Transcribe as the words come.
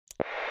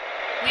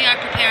We are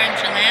preparing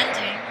for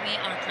landing. We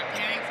are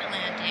preparing for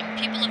landing.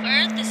 People of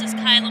Earth, this is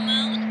Kyla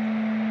Moon.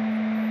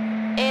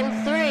 In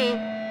 3,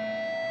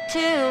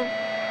 2,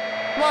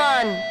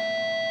 1.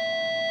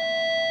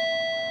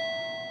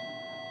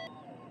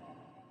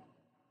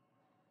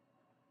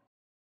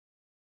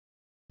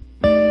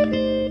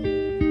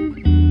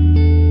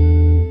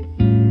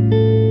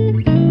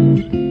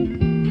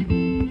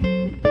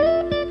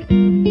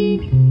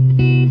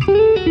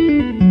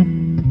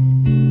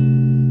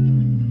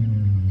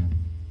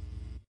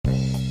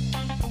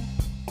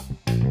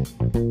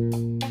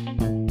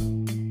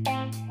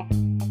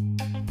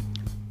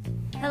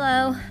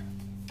 Hello.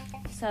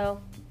 So,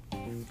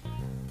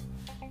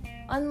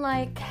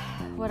 unlike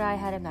what I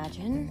had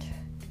imagined,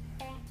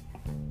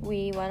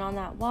 we went on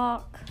that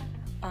walk.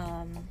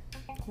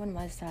 When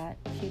was that?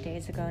 A few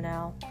days ago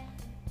now.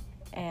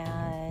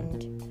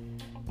 And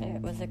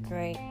it was a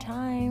great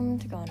time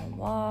to go on a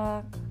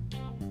walk.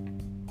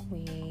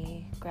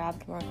 We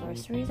grabbed more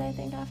groceries, I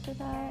think, after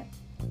that.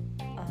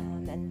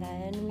 And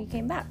then we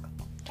came back.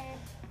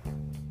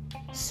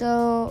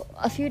 So,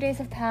 a few days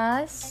have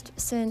passed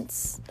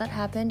since that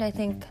happened. I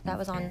think that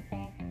was on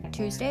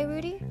Tuesday,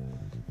 Rudy?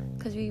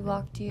 Because we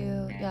went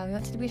to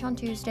the beach on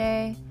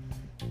Tuesday.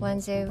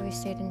 Wednesday, we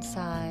stayed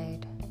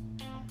inside.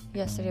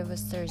 Yesterday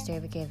was Thursday,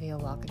 we gave you a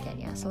walk again.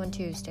 Yeah, so on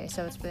Tuesday.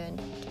 So it's been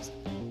just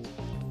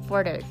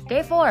 4 days.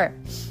 Day 4.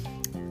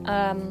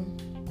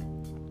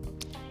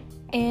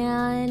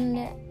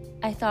 And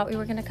I thought we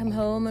were going to come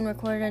home and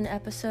record an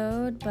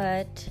episode,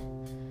 but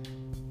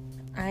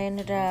I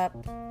ended up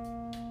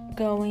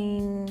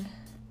going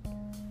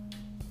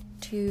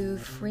to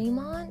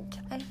Fremont,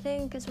 I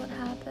think is what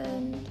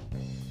happened.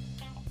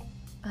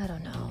 I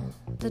don't know.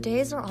 The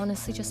days are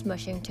honestly just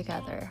mushing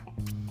together.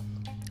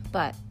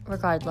 But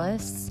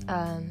regardless,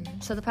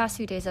 so the past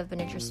few days have been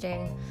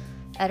interesting.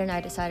 Ed and I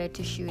decided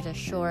to shoot a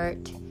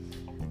short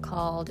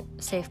called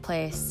Safe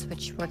Place,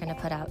 which we're going to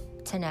put out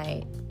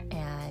tonight.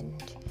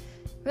 And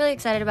really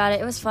excited about it.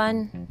 It was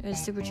fun. It was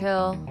super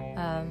chill.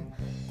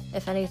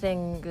 If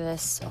anything,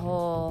 this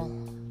whole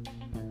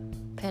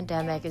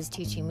pandemic is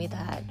teaching me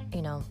that,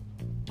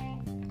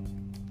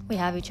 we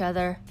have each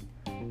other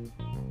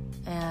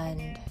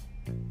and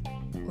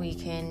we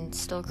can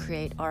still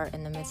create art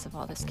in the midst of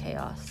all this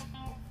chaos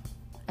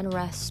and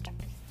rest.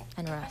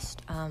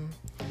 A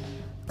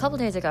couple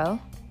days ago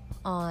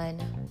on,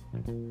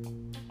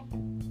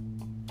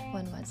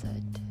 when was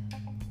it?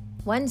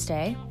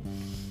 Wednesday,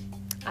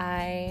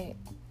 I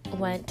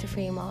went to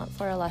Fremont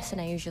for a lesson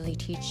I usually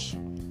teach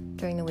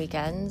during the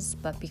weekends,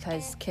 but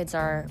because kids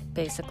are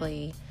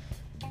basically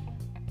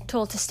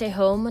told to stay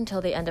home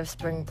until the end of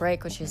spring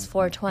break, which is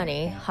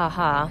 4/20,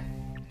 haha.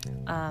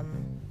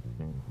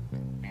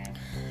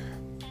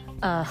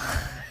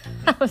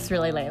 That was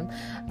really lame.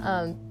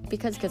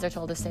 Because kids are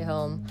told to stay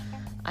home,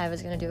 I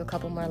was going to do a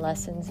couple more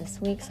lessons this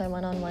week, so I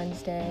went on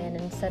Wednesday, and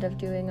instead of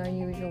doing our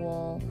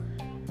usual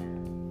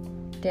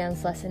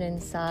dance lesson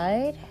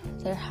inside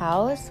their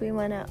house, we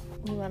went out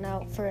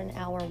for an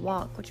hour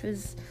walk, which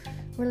was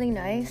really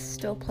nice.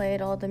 Still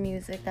played all the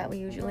music that we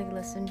usually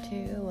listen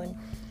to and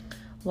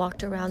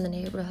walked around the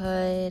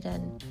neighborhood,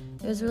 and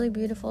it was really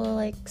beautiful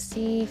to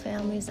see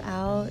families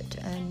out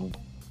and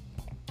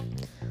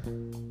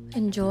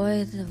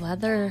enjoy the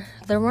weather.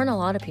 There weren't a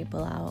lot of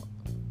people out,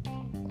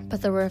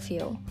 but there were a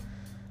few,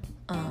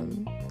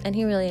 and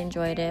he really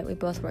enjoyed it. We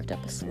both worked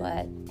up a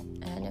sweat,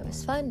 and it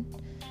was fun.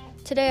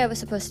 Today I was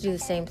supposed to do the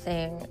same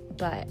thing,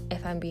 but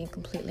if I'm being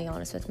completely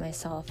honest with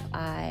myself,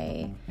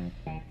 I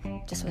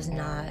was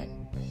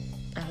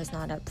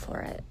not up for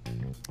it.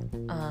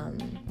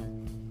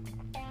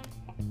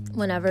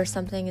 Whenever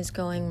something is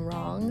going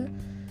wrong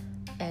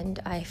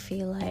and I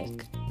feel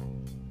like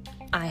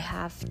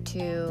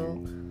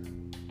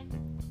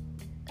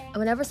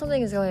whenever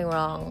something is going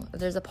wrong,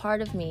 there's a part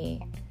of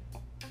me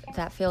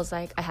that feels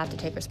like I have to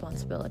take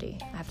responsibility.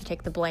 I have to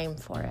take the blame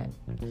for it.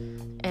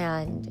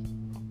 And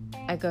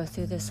I go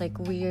through this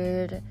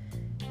weird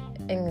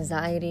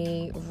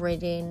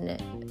anxiety-ridden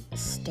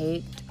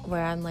state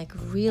where I'm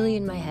really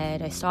in my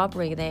head. I stop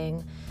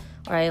breathing,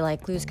 or I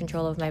lose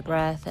control of my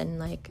breath, and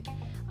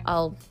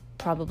I'll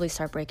probably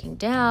start breaking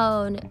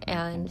down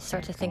and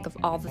start to think of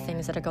all the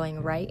things that are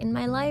going right in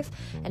my life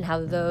and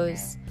how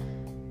those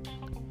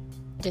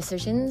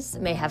decisions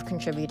may have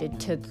contributed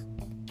to,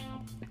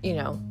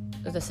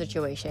 the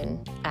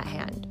situation at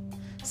hand.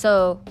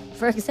 So,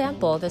 for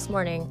example, this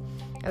morning,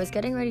 I was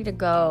getting ready to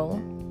go.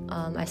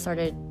 I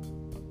started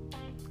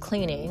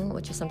cleaning,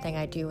 which is something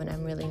I do when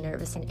I'm really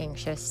nervous and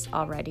anxious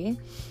already.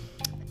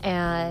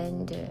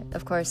 And,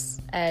 of course,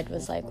 Ed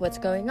was like, "What's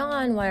going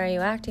on? Why are you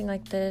acting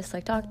like this?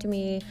 Talk to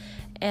me."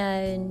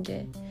 And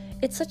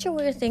it's such a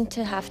weird thing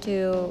to have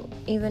to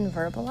even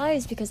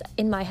verbalize, because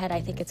in my head,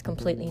 I think it's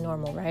completely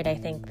normal, right? I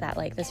think that,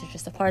 this is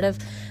just a part of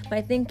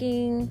my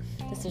thinking.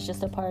 This is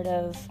just a part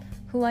of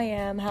who I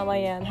am, how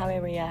I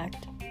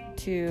react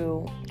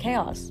to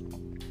chaos.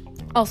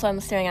 Also, I'm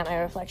staring at my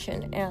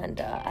reflection, and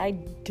I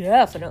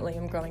definitely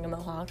am growing a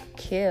mohawk.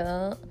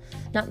 Cute.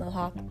 Not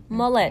mohawk.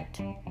 Mullet.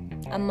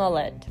 A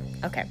mullet.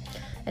 Okay.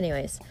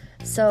 Anyways,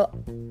 so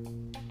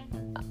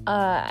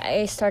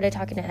I started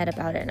talking to Ed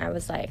about it, and I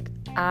was like,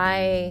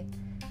 I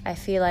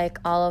feel like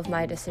all of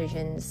my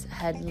decisions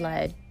have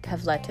led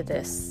to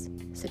this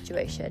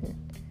situation,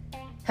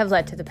 have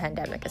led to the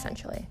pandemic,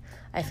 essentially.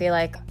 I feel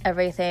like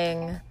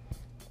everything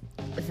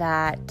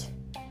that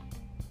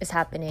is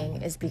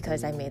happening is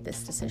because I made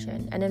this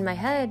decision. And in my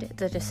head,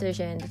 the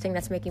thing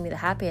that's making me the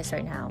happiest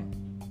right now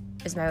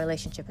is my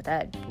relationship with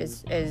Ed,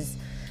 is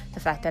the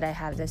fact that I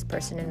have this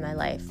person in my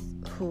life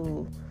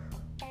who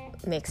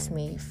makes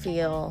me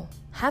feel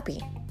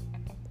happy.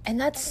 And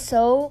that's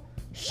so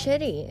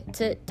shitty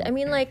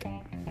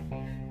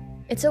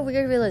it's a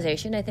weird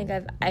realization. I think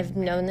I've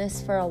known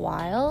this for a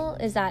while,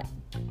 is that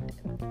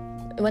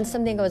when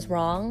something goes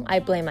wrong, I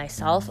blame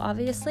myself,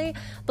 obviously,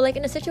 but like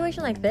in a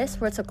situation like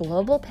this where it's a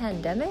global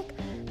pandemic,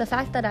 the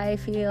fact that I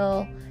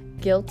feel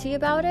guilty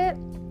about it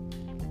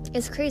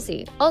is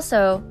crazy.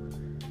 Also,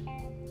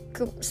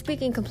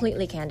 speaking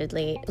completely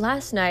candidly,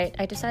 last night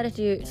I decided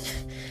to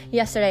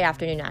yesterday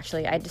afternoon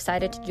actually, I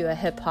decided to do a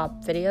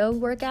hip-hop video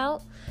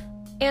workout,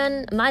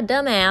 and my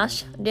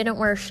dumbass didn't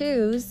wear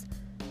shoes,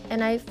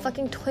 and I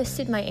fucking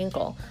twisted my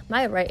ankle.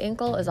 My right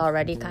ankle is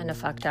already kind of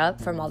fucked up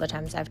from all the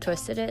times I've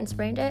twisted it and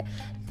sprained it.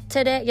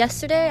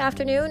 Yesterday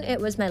afternoon, it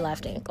was my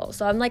left ankle.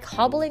 So I'm like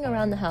hobbling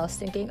around the house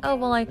thinking, oh,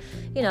 well, I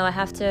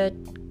have to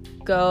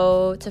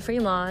go to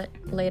Fremont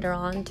later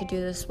on to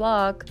do this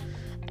walk.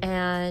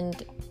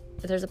 And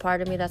there's a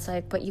part of me that's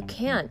like, but you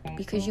can't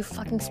because you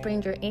fucking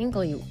sprained your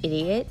ankle, you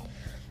idiot.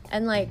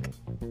 And like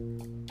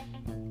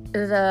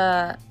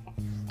the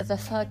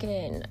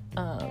fucking,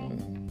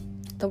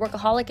 the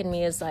workaholic in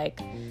me is like,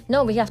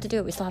 no, we have to do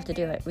it. We still have to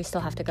do it. We still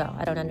have to go.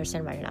 I don't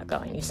understand why you're not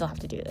going. You still have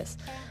to do this.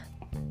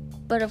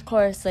 But of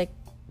course, like,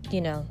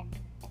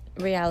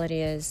 reality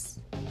is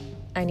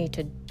I need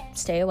to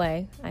stay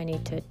away. I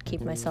need to keep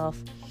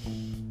myself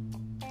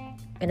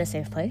in a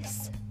safe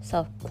place,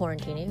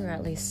 self-quarantining, or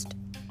at least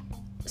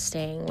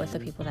staying with the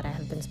people that I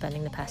have been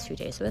spending the past few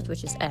days with,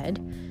 which is Ed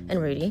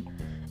and Rudy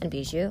and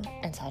Bijou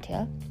and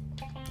Satya.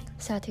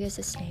 Satya is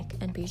a snake,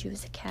 and Bijou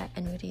is a cat,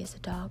 and Rudy is a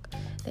dog.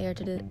 They are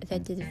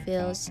the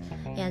Ville's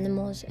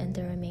animals, and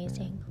they're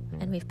amazing.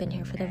 And we've been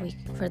here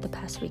for the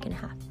past week and a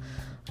half.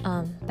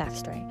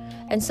 Backstory.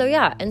 And so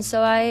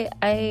I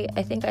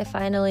think I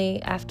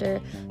finally, after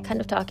kind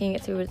of talking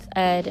it through with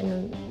Ed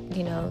and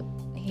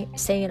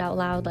saying it out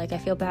loud, like, I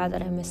feel bad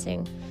that I'm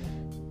missing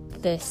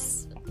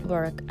this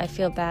work. I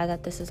feel bad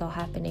that this is all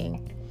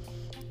happening,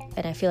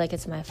 and I feel like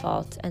it's my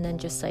fault. And then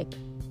just like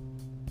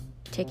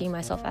taking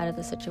myself out of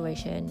the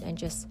situation and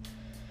just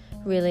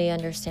really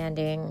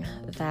understanding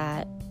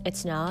that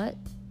it's not,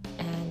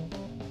 and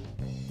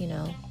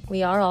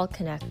we are all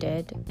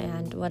connected,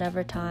 and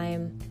whatever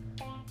time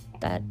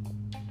that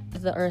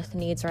the earth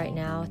needs right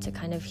now to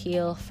kind of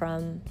heal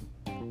from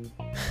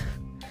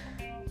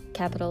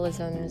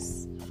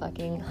capitalism's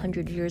fucking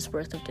 100 years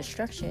worth of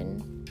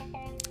destruction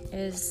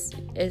is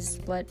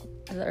what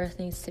the earth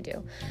needs to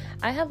do.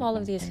 I have all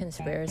of these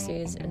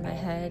conspiracies in my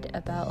head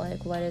about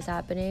like what is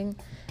happening,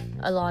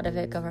 a lot of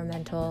it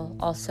governmental,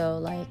 also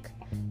like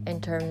in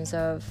terms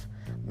of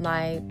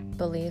my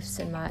beliefs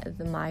and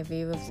my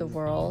view of the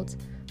world.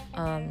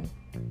 I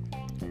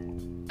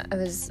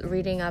was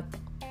reading up.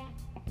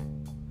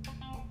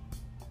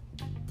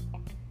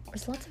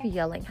 There's lots of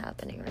yelling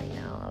happening right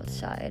now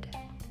outside.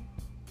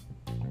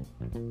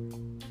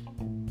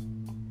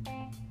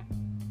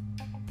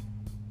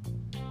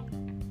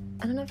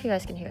 I don't know if you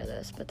guys can hear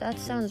this, but that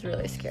sounds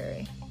really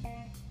scary.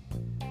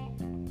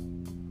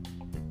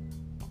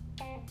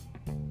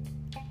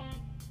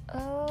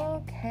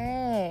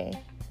 Okay.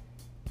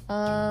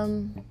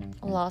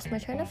 Lost my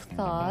train of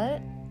thought.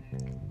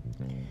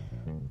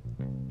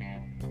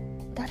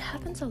 That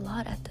happens a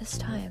lot at this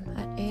time,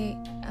 at 8,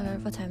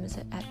 what time is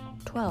it? At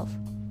 12.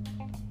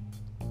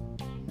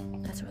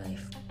 That's really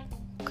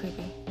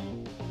creepy.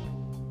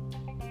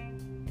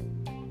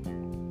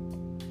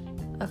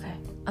 Okay,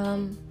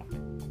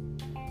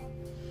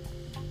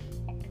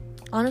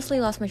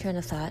 honestly lost my train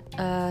of thought.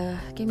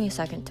 Give me a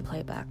second to play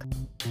it back.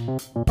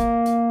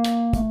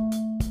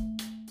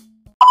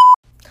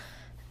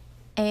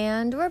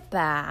 And we're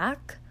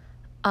back.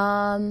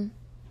 The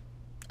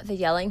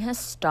yelling has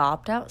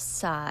stopped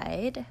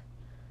outside.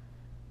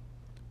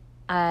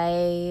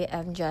 I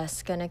am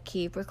just gonna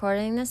keep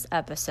recording this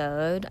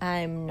episode.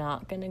 I'm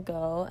not gonna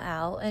go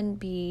out and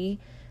be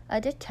a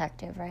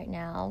detective right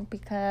now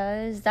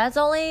because that's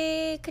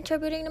only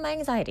contributing to my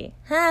anxiety.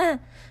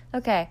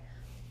 Okay.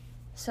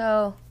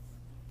 So,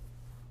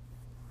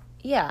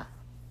 yeah.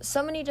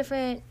 So many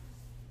different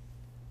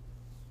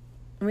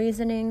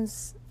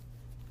reasonings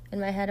in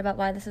my head about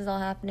why this is all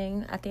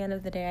happening. At the end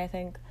of the day, I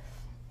think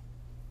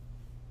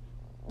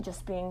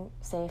just being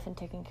safe and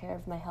taking care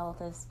of my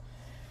health is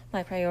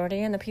my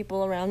priority and the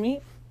people around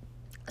me.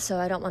 So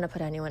I don't want to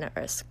put anyone at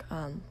risk.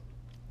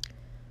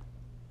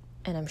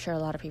 And I'm sure a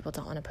lot of people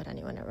don't want to put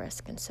anyone at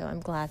risk. And so I'm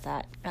glad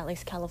that at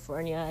least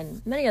California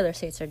and many other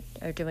states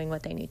are doing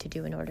what they need to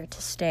do in order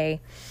to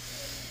stay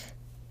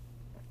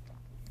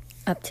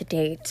up to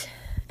date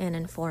and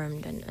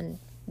informed and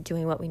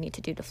doing what we need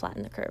to do to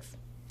flatten the curve.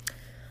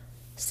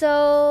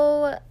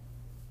 So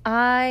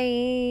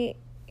I,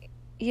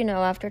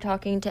 after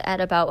talking to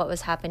Ed about what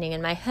was happening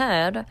in my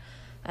head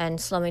and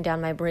slowing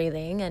down my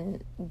breathing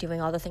and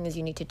doing all the things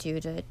you need to do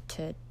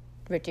to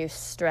reduce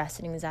stress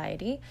and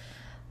anxiety,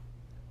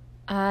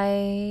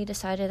 I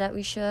decided that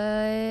we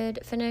should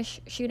finish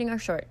shooting our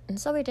short. And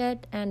so we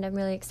did, and I'm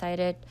really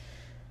excited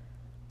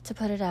to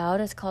put it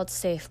out. It's called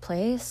Safe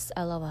Place,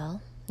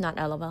 LOL. Not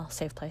LOL,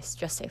 Safe Place,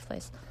 just Safe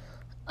Place.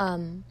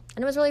 And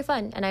it was really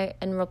fun,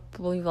 and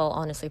we will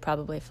honestly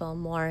probably film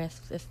more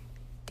if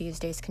these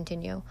days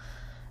continue.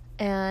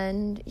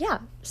 And yeah,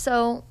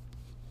 so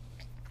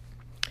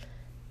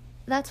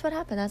that's what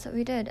happened. That's what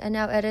we did. And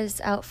now Ed is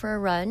out for a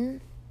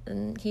run,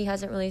 and he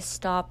hasn't really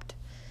stopped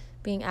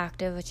being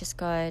active, which is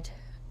good.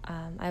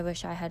 I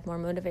wish I had more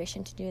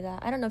motivation to do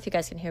that. I don't know if you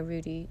guys can hear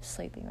Rudy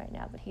sleeping right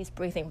now, but he's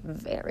breathing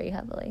very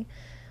heavily.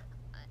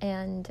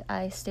 And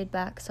I stayed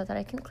back so that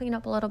I can clean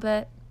up a little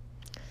bit,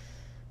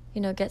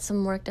 get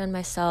some work done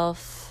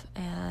myself,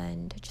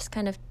 and just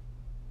kind of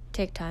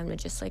take time to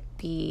just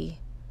be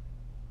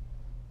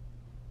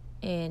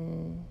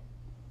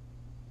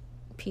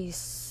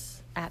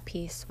at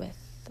peace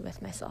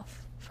with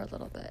myself for a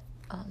little bit.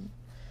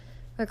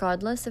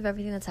 Regardless of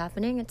everything that's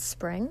happening, it's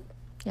spring.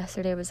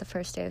 Yesterday was the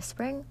first day of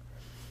spring.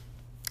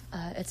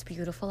 It's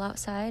beautiful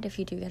outside. If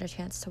you do get a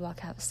chance to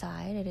walk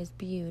outside, it is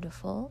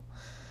beautiful.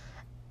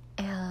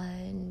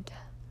 And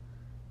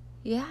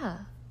yeah,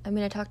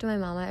 I talk to my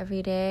mama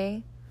every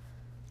day.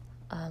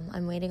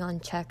 I'm waiting on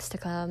checks to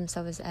come.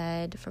 So is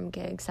Ed, from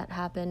gigs that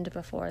happened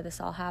before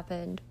this all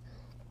happened.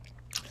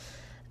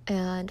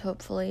 And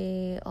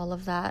hopefully all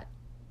of that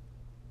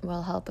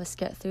will help us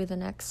get through the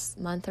next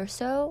month or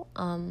so.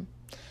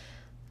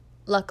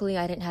 Luckily,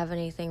 I didn't have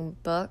anything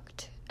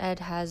booked. Ed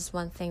has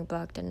one thing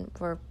booked, and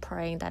we're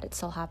praying that it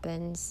still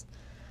happens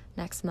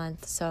next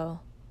month. So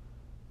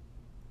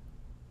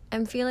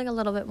I'm feeling a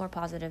little bit more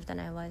positive than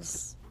I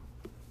was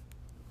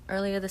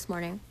earlier this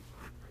morning.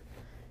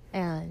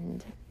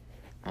 And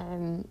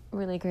I'm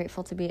really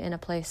grateful to be in a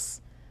place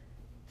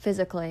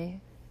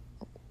physically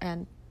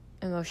and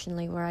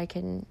emotionally where I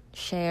can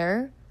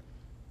share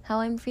how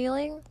I'm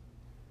feeling,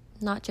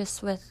 not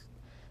just with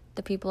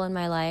the people in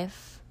my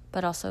life,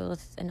 but also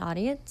with an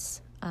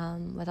audience,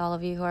 with all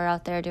of you who are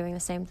out there doing the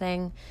same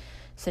thing,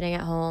 sitting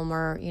at home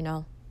or,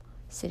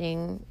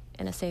 sitting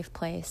in a safe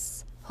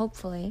place,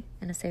 hopefully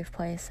in a safe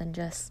place, and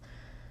just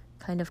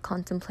kind of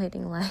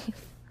contemplating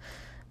life.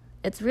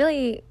 It's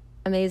really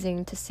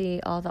amazing to see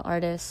all the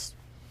artists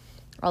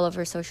all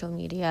over social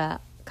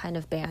media kind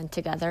of band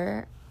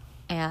together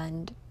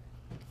and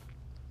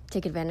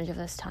take advantage of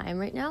this time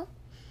right now,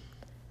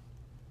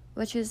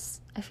 which is,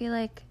 I feel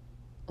like,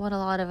 what a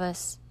lot of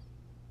us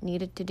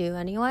needed to do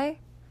anyway,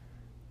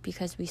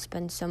 because we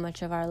spend so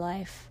much of our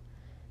life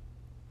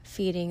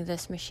feeding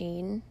this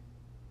machine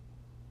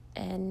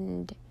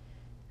and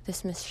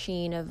this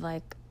machine of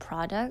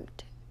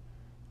product,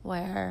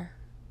 where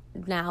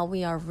now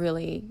we are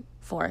really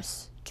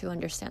forced to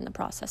understand the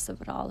process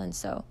of it all. And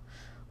so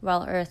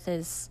while Earth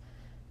is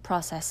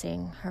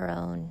processing her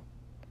own,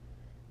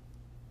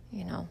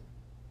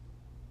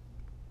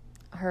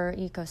 her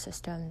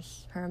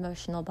ecosystems, her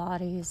emotional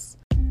bodies,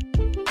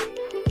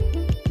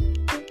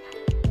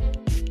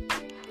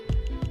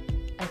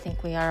 I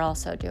think we are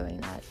also doing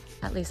that.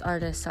 At least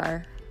artists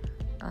are.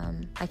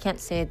 I can't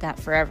say that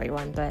for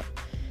everyone, but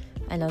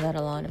I know that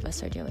a lot of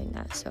us are doing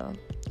that. So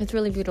it's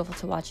really beautiful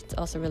to watch. It's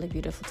also really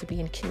beautiful to be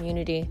in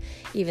community,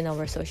 even though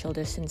we're social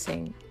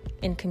distancing,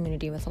 in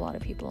community with a lot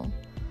of people.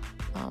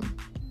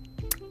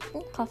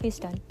 Coffee's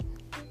done.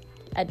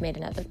 I'd made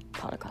another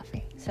pot of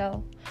coffee.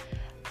 So,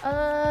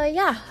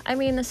 yeah,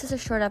 this is a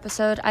short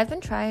episode. I've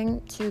been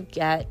trying to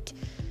get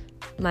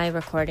my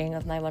recording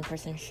of my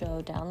one-person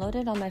show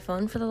downloaded on my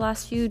phone for the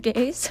last few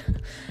days,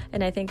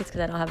 and I think it's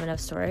because I don't have enough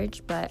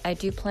storage, but I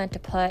do plan to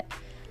put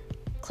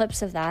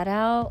clips of that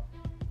out,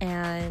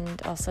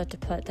 and also to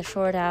put the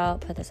short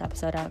out, put this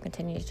episode out,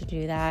 continue to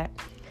do that.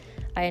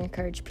 I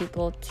encourage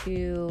people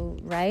to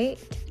write,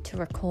 to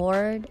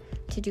record,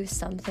 to do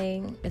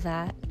something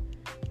that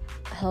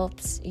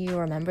helps you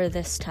remember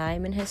this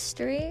time in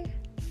history,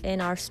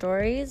 in our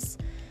stories.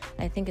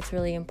 I think it's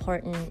really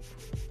important,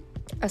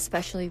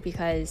 especially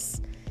because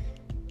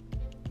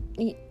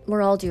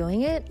we're all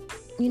doing it,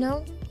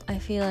 I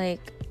feel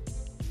like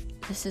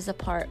this is a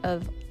part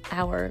of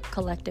our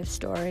collective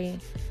story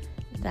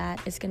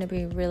that is going to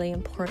be really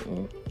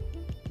important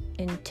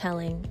in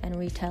telling and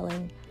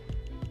retelling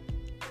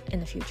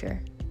in the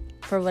future,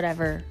 for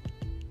whatever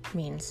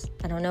means.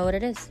 I don't know what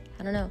it is.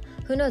 I don't know.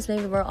 Who knows?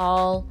 Maybe we're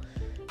all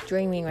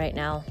dreaming right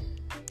now,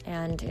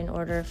 and in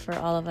order for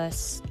all of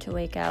us to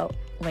wake up,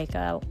 we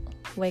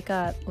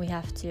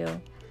have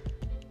to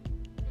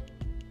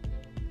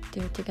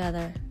do it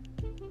together.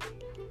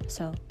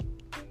 So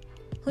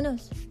who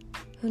knows?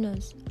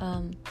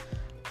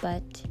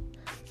 But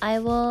I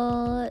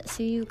will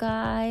see you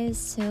guys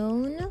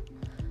soon,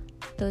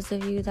 those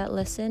of you that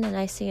listen and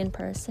I see in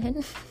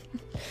person.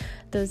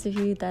 those of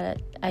you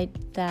that I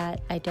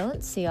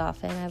don't see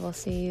often, I will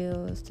see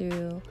you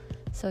through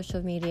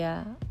social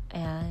media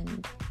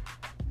and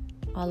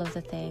all of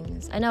the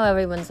things. I know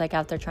everyone's like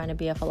out there trying to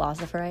be a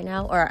philosopher right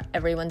now, or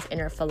everyone's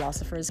inner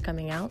philosopher is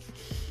coming out,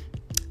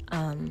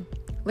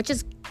 which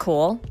is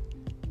cool,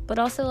 but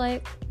also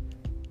like,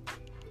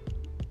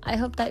 I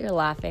hope that you're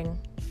laughing.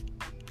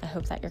 I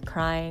hope that you're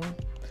crying.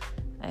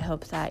 I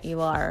hope that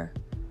you are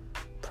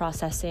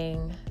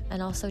processing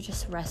and also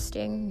just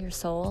resting your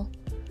soul,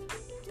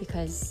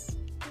 because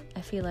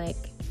I feel like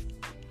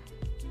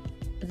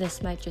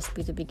this might just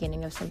be the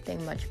beginning of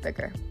something much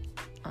bigger.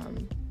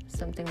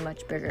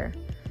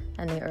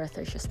 And the earth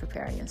is just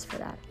preparing us for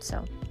that.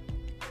 So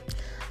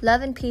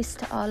love and peace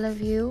to all of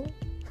you,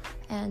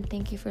 and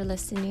thank you for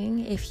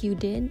listening if you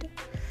did.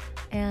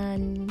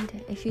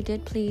 And if you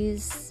did,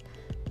 please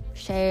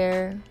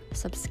share,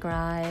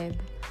 subscribe,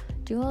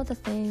 do all the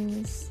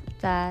things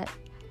that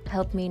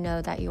help me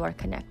know that you are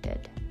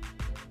connected.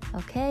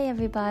 Okay,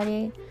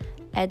 everybody.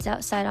 Ed's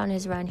outside on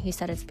his run. He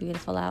said it's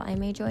beautiful out. I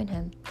may join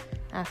him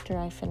after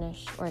I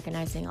finish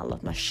organizing all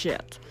of my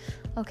shit.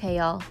 Okay,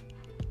 y'all.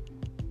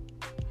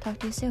 Talk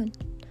to you soon.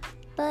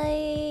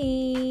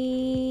 Bye.